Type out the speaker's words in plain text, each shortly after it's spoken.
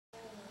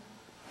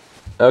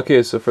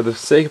Okay, so for the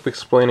sake of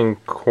explaining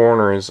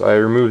corners, I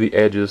remove the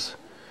edges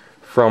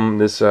from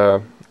this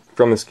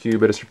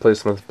cube. I just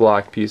replace them with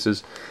black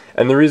pieces,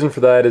 and the reason for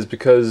that is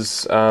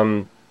because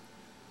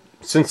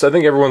since I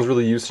think everyone's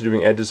really used to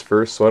doing edges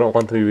first, so I don't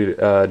want them to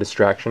be a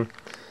distraction.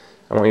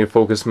 I want you to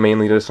focus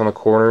mainly just on the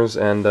corners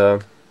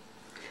and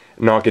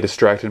not get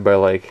distracted by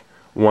like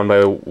one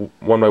by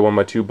one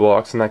by two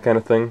blocks and that kind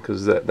of thing,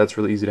 because that's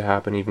really easy to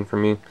happen even for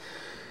me.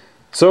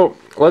 So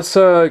let's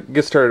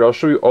get started. I'll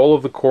show you all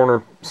of the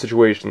corner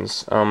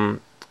situations.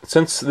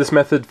 Since this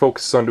method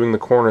focuses on doing the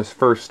corners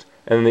first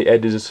and the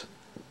edges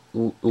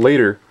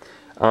later,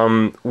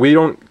 we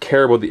don't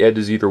care about the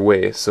edges either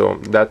way. So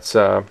that's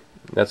the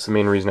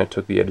main reason I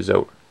took the edges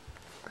out.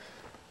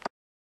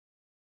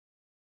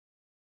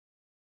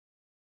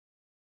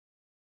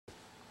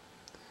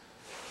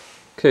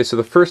 Okay, so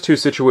the first two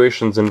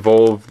situations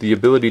involve the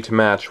ability to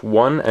match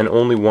one and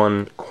only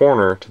one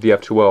corner to the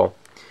F2L.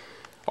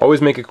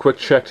 Always make a quick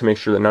check to make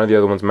sure that none of the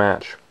other ones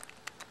match.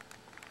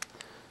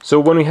 So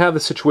when we have the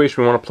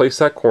situation, we want to place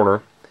that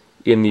corner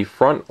in the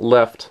front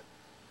left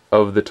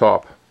of the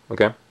top,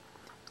 okay?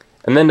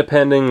 And then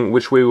depending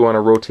which way we want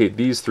to rotate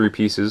these three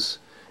pieces,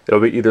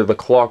 it'll be either the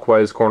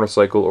clockwise corner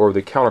cycle or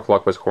the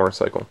counterclockwise corner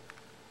cycle.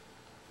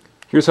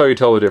 Here's how you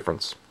tell the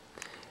difference.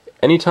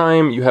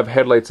 Anytime you have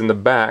headlights in the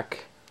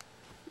back,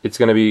 it's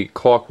going to be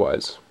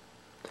clockwise.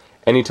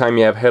 Anytime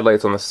you have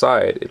headlights on the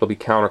side, it'll be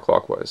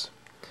counterclockwise.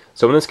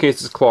 So in this case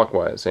it's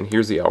clockwise, and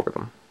here's the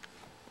algorithm.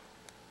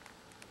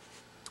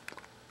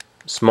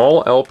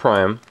 Small l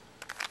prime,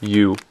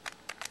 u,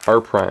 r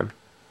prime,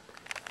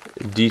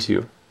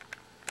 d2,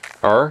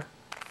 r,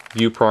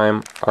 u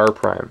prime, r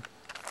prime,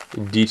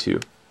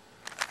 d2,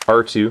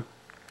 r2,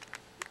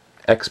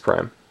 x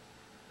prime.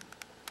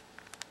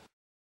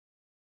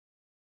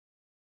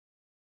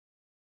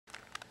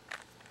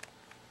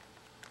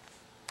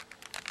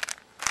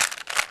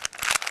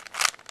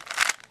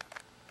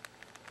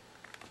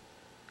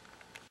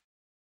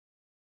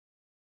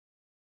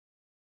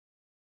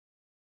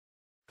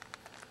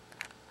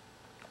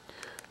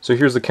 So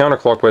here's the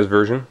counterclockwise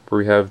version, where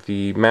we have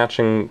the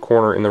matching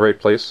corner in the right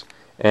place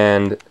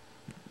and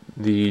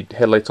the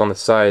headlights on the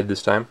side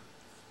this time.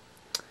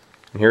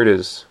 And here it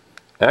is: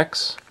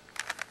 X,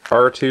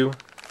 R2,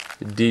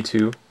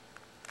 D2,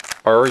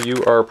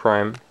 RU R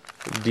prime,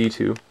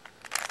 D2,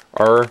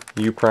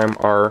 RU prime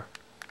R,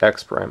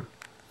 X prime.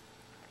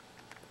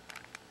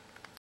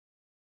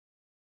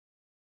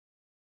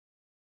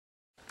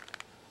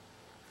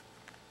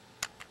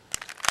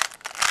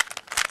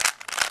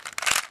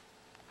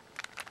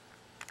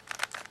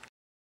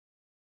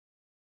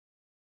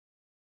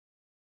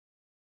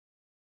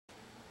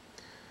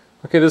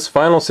 Okay, this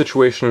final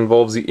situation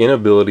involves the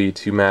inability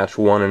to match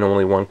one and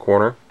only one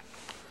corner.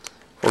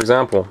 For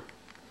example,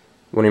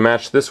 when we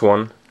match this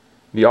one,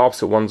 the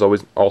opposite one's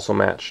always also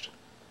matched.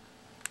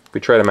 If we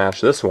try to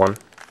match this one,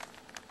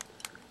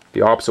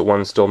 the opposite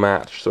one's still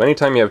matched. So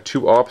anytime you have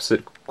two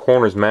opposite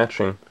corners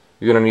matching,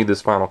 you're going to need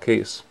this final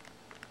case.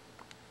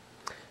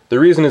 The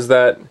reason is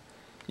that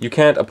you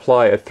can't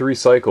apply a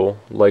 3-cycle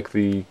like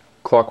the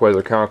clockwise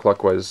or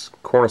counterclockwise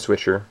corner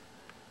switcher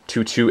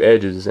to two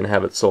edges and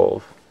have it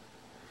solve.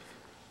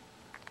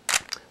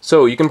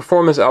 So you can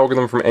perform this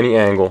algorithm from any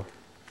angle,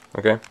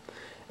 okay?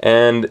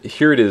 And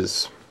here it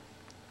is: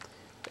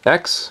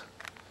 X,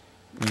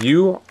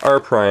 U R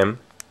prime,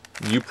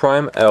 U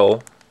prime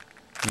L,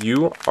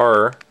 U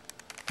R,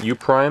 U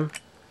prime,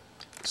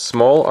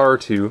 small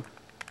r2,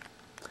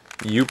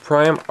 U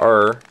prime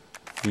R,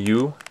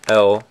 U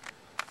L,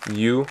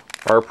 U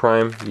R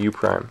prime, U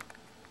prime.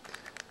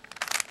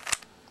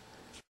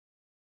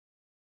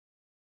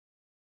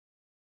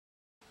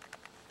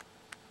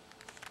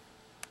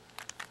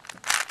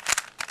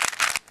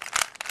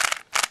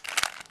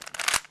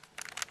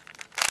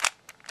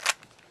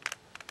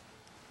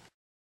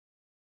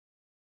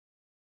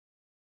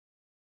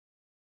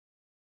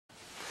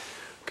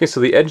 Okay, so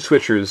the edge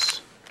switchers.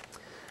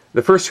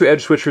 The first two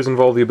edge switchers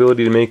involve the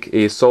ability to make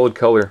a solid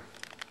color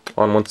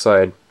on one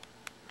side.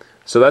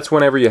 So that's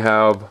whenever you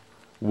have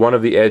one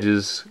of the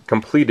edges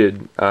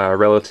completed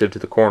relative to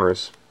the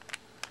corners.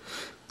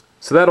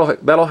 So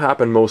that'll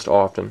happen most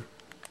often.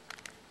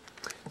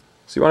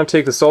 So you want to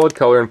take the solid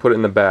color and put it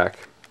in the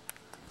back.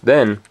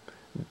 Then,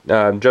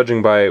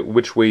 judging by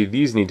which way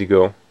these need to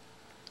go,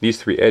 these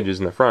three edges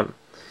in the front,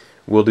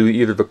 we'll do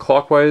either the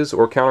clockwise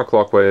or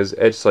counterclockwise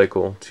edge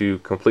cycle to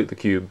complete the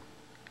cube.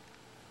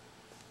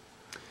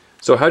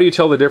 So how do you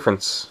tell the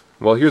difference?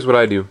 Well, here's what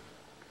I do.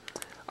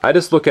 I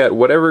just look at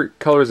whatever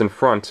color is in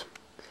front,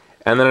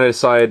 and then I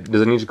decide,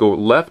 does it need to go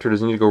left or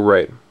does it need to go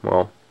right?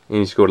 Well, it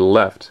needs to go to the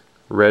left,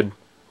 red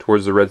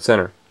towards the red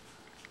center.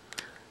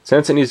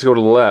 Since it needs to go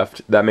to the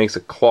left, that makes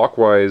a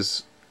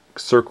clockwise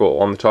circle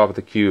on the top of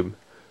the cube.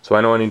 So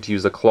I know I need to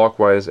use the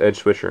clockwise edge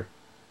switcher.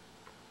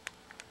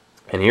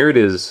 And here it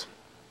is: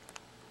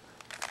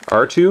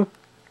 R2,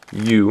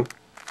 U,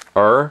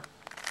 R,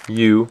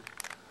 U,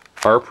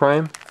 R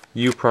prime,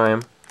 U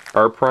prime,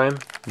 R prime,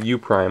 U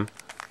prime,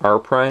 R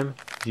prime,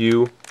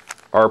 U,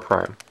 R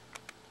prime.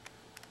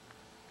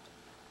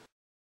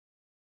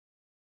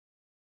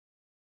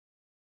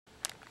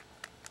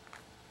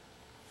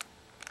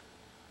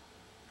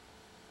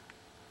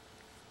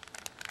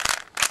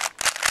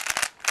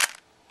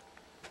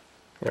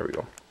 There we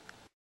go.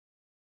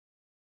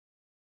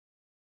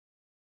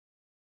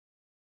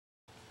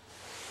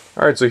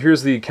 Alright, so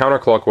here's the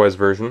counterclockwise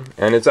version,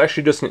 and it's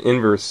actually just an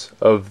inverse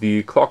of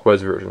the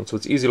clockwise version, so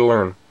it's easy to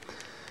learn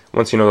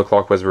once you know the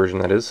clockwise version,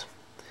 that is.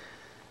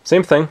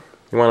 Same thing,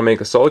 you want to make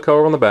a solid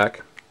color on the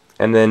back,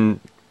 and then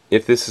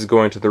if this is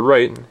going to the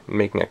right,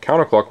 making a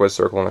counterclockwise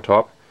circle on the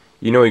top,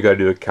 you know you got to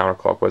do a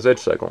counterclockwise edge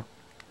cycle.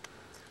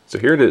 So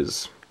here it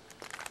is.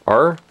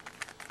 R,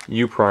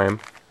 U prime,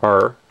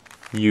 R,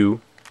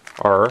 U,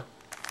 R,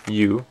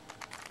 U,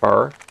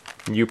 R,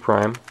 U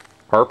prime,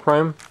 R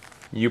prime,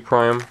 U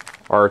prime,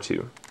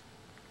 R2.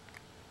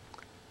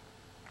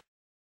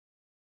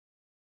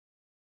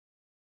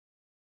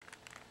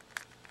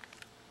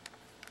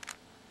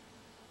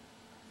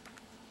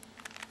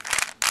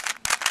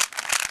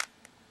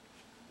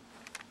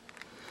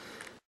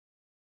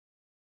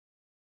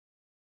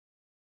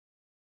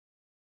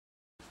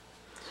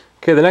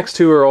 Okay, the next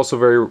two are also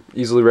very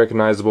easily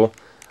recognizable.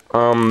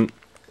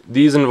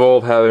 These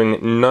involve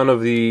having none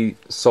of the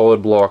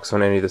solid blocks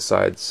on any of the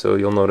sides, so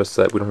you'll notice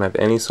that we don't have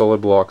any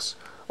solid blocks.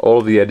 All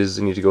of the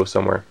edges need to go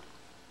somewhere.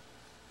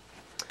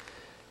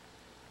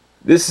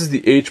 This is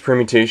the H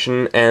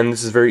permutation, and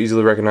this is very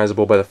easily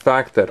recognizable by the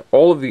fact that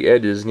all of the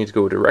edges need to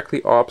go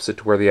directly opposite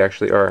to where they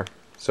actually are.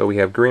 So we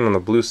have green on the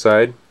blue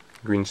side,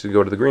 green should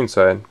go to the green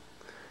side,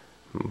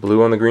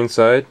 blue on the green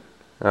side,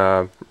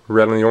 red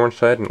on the orange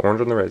side, and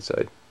orange on the red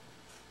side.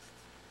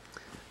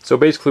 So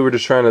basically we're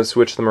just trying to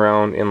switch them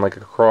around in like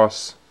a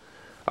cross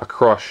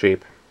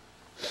shape.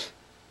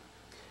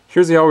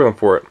 Here's the algorithm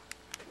for it.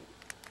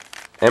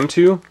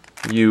 M2,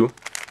 U,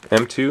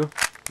 M2,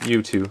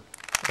 U2,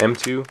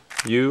 M2,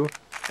 U,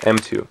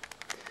 M2.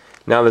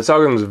 Now this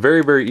algorithm is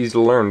very, very easy to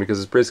learn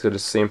because it's basically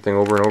just the same thing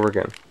over and over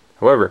again.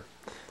 However,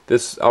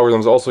 this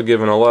algorithm is also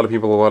given a lot of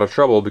people a lot of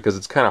trouble because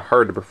it's kind of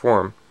hard to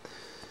perform.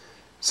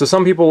 So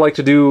some people like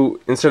to do,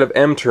 instead of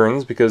M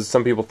turns, because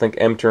some people think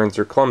M turns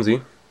are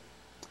clumsy,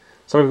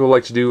 some people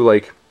like to do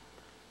like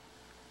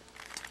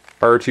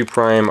R2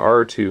 prime,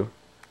 R2.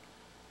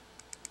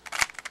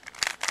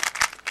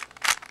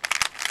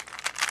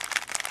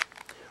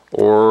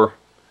 Or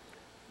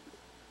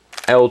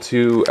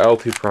L2,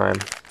 L2 prime.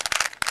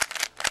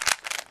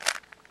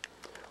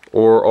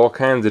 Or all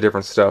kinds of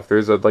different stuff.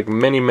 There's like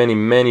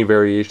many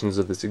variations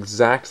of this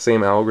exact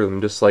same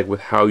algorithm, just like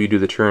with how you do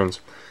the turns.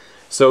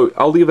 So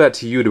I'll leave that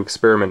to you to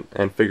experiment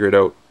and figure it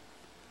out.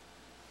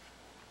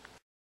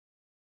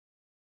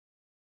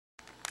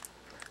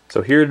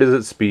 So here it is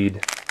at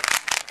speed.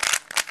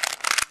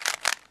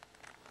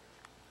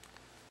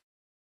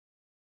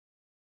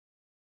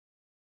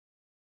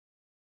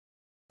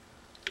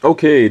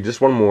 Okay, just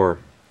one more.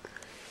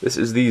 This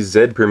is the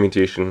Z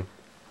permutation,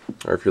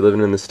 or if you're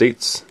living in the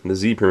States, the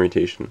Z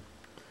permutation.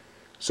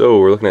 So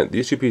we're looking at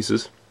these two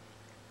pieces,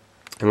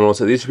 and we'll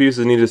say these two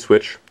pieces need to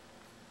switch,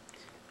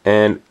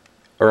 and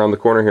around the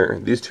corner here,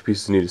 these two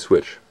pieces need to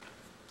switch.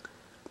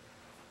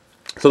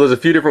 So there's a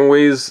few different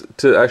ways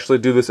to actually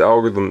do this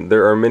algorithm.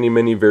 There are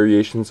many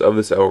variations of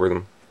this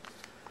algorithm.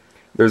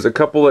 There's a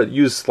couple that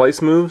use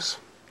slice moves,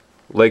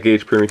 like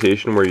H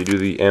permutation, where you do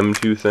the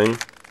M2 thing,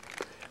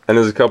 and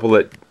there's a couple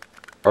that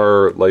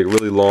are like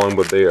really long,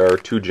 but they are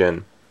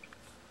 2-gen.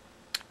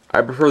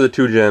 I prefer the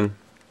 2-gen.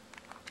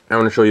 I'm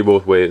going to show you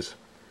both ways.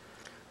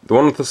 The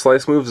one with the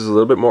slice moves is a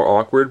little bit more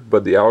awkward,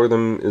 but the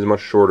algorithm is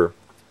much shorter.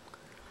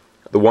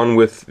 The one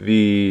with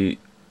the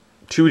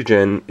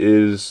 2-gen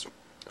is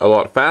a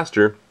lot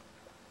faster,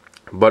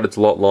 but it's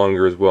a lot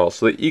longer as well.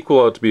 So they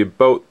equal out to be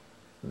about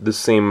the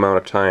same amount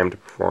of time to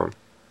perform.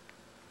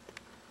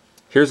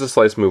 Here's the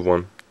slice move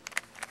one.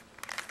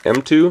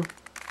 M2,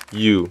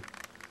 U.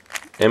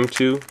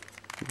 M2,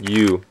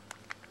 U.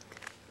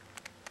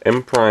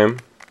 M prime,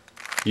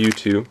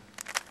 U2.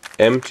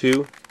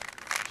 M2,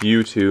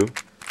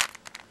 U2.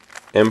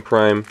 M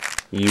prime,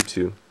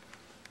 U2.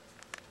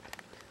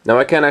 Now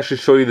I can't actually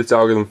show you this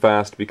algorithm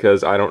fast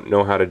because I don't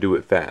know how to do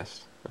it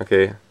fast.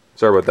 Okay?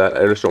 Sorry about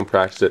that. I just don't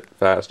practice it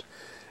fast.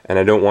 And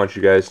I don't want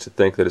you guys to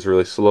think that it's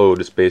really slow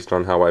just based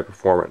on how I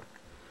perform it.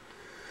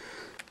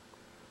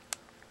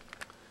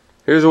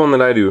 Here's the one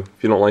that I do,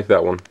 if you don't like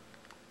that one.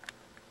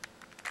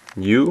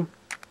 U,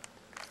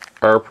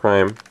 R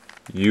prime,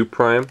 U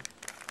prime,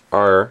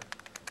 R,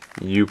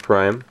 U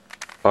prime,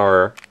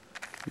 R,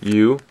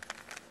 U,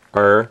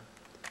 R,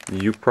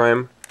 U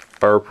prime,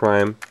 R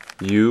prime,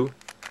 U,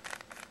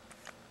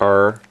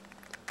 R,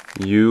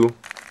 U,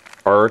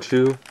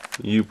 R2,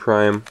 U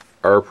prime,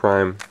 R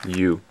prime,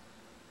 U.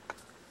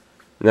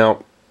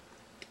 Now,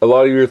 a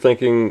lot of you are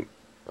thinking,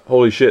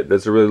 holy shit,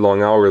 that's a really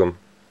long algorithm.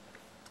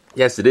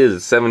 Yes, it is.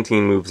 It's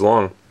 17 moves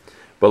long.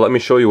 But let me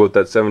show you what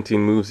that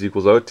 17 moves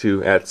equals out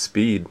to at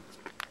speed.